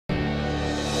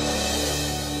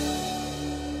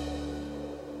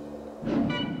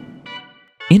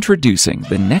Introducing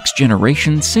the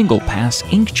next-generation single-pass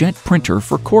inkjet printer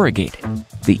for corrugated,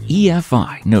 the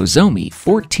EFI Nozomi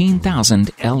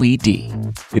 14000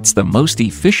 LED. It's the most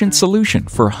efficient solution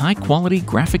for high-quality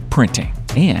graphic printing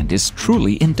and is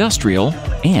truly industrial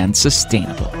and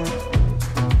sustainable.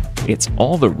 It's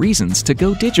all the reasons to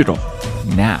go digital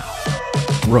now.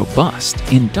 Robust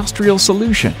industrial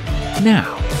solution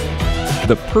now.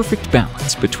 The perfect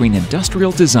balance between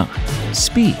industrial design,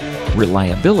 speed,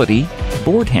 reliability,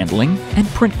 board handling, and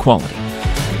print quality.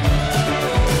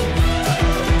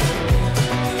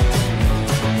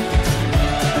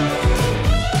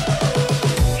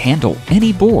 Handle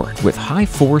any board with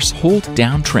high-force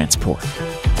hold-down transport.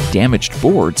 Damaged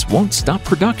boards won't stop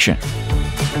production.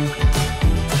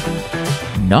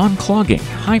 Non-clogging,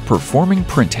 high-performing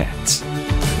printheads.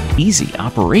 Easy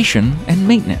operation and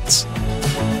maintenance.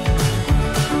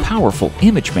 Powerful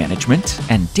image management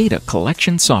and data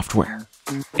collection software.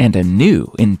 And a new,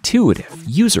 intuitive,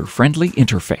 user-friendly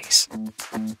interface.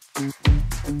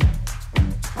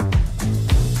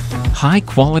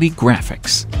 High-quality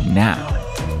graphics now.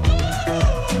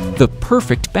 The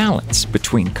perfect balance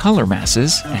between color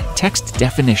masses and text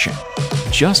definition.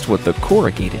 Just what the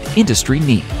corrugated industry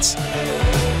needs.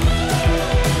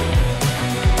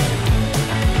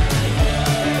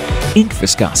 Ink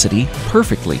viscosity,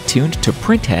 perfectly tuned to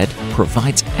printhead,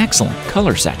 provides excellent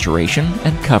color saturation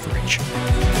and coverage.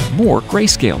 More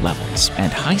grayscale levels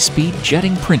and high-speed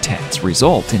jetting printheads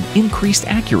result in increased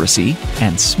accuracy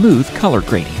and smooth color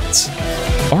gradients.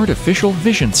 Artificial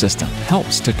vision system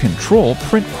helps to control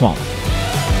print quality.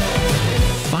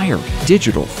 Fiery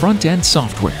digital front-end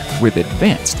software with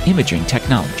advanced imaging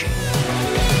technology.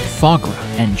 FOGRA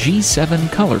and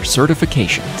G7 color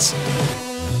certifications.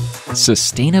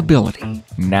 Sustainability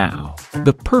now.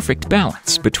 The perfect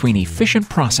balance between efficient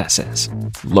processes,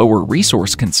 lower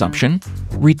resource consumption,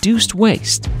 reduced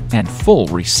waste, and full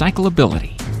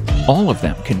recyclability. All of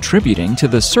them contributing to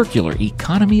the circular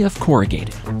economy of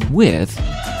corrugated with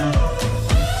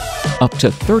up to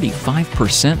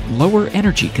 35% lower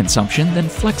energy consumption than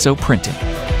flexo printing.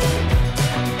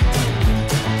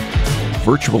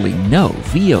 Virtually no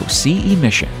VOC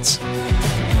emissions.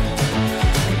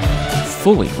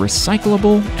 Fully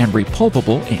recyclable and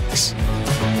repulpable inks.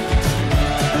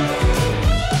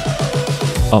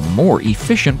 A more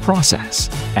efficient process,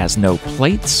 as no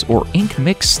plates or ink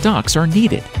mix stocks are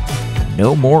needed.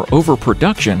 No more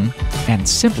overproduction and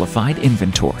simplified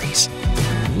inventories.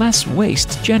 Less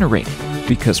waste generated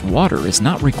because water is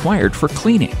not required for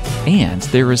cleaning, and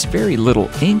there is very little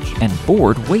ink and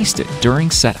board wasted during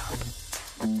setup.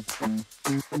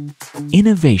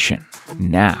 Innovation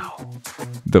now.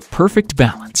 The perfect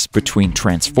balance between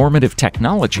transformative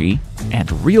technology and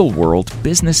real-world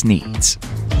business needs.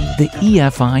 The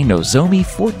EFI Nozomi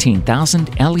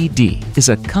 14000 LED is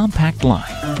a compact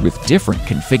line with different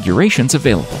configurations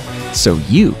available, so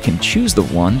you can choose the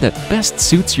one that best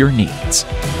suits your needs.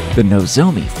 The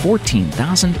Nozomi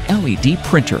 14000 LED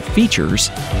printer features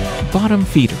bottom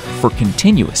feeder for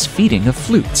continuous feeding of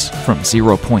flutes from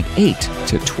 0.8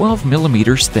 to 12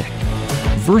 millimeters thick.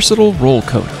 Versatile roll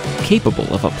coater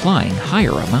capable of applying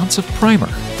higher amounts of primer.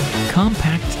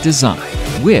 Compact design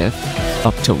with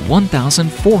up to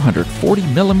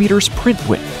 1,440 millimeters print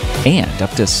width and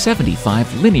up to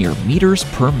 75 linear meters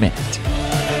per minute.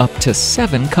 Up to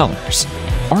 7 colors.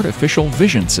 Artificial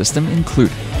vision system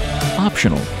included.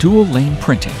 Optional dual lane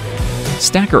printing.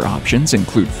 Stacker options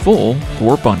include full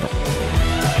or bundle.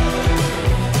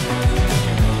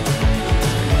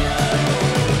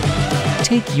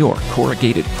 Take your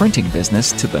corrugated printing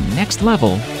business to the next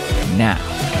level now.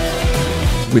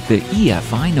 With the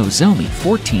EFI Nozomi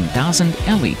 14000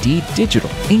 LED digital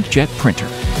inkjet printer.